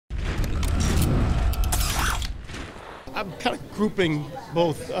I'm kind of grouping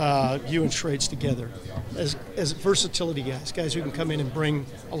both you and Schrades together as versatility guys who can come in and bring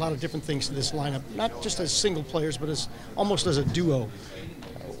a lot of different things to this lineup, not just as single players, but as almost as a duo.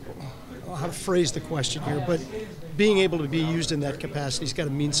 How to phrase the question here, but being able to be used in that capacity has got to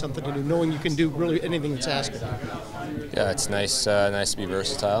mean something to you, knowing you can do really anything that's asked of you. Yeah, it's nice to be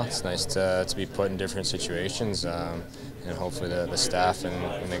versatile. It's nice to be put in different situations, and hopefully the staff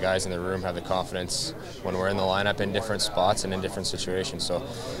and the guys in the room have the confidence when we're in the lineup in different spots and in different situations. So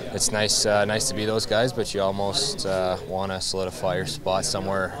it's nice to be those guys, but you almost want to solidify your spot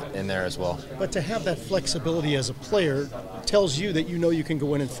somewhere in there as well. But to have that flexibility as a player tells you that you know you can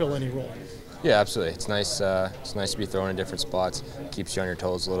go in and fill any role. Yeah, absolutely. It's nice to be thrown in different spots. Keeps you on your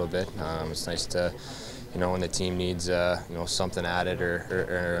toes a little bit. It's nice to, when the team needs something added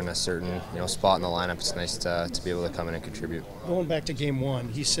or in a certain spot in the lineup, it's nice to be able to come in and contribute. Going back to game one,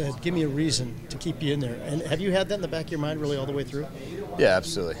 he said, "Give me a reason to keep you in there." And have you had that in the back of your mind really all the way through? Yeah,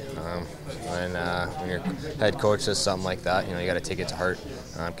 absolutely. When your head coach says something like that, you got to take it to heart.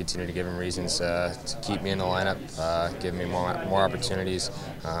 Continue to give him reasons to keep me in the lineup, give me more opportunities,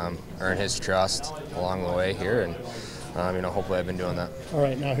 earn his trust along the way here, and hopefully I've been doing that. All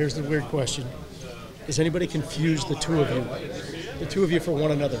right, now here's the weird question: has anybody confused the two of you for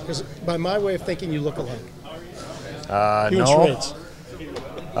one another? Because by my way of thinking, you look alike. You and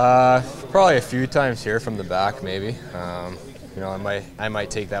no. Probably a few times here from the back, maybe. I might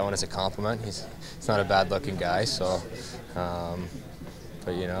take that one as a compliment. He's not a bad-looking guy, so.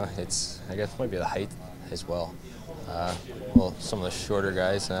 But I guess maybe the height as well. Well, some of the shorter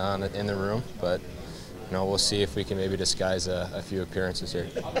guys in the room, but we'll see if we can maybe disguise a few appearances here.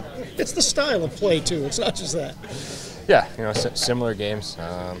 It's the style of play too. It's not just that. Yeah, similar games,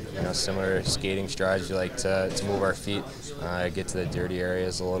 similar skating strategy. Like to move our feet, get to the dirty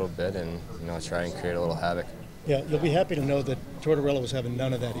areas a little bit, and try and create a little havoc. Yeah, you'll be happy to know that Tortorella was having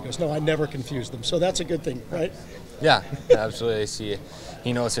none of that. He goes, "No, I never confused them." So that's a good thing, right? Yeah, absolutely.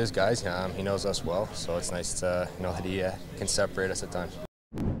 He knows his guys. He knows us well, so it's nice to know that he can separate us at times.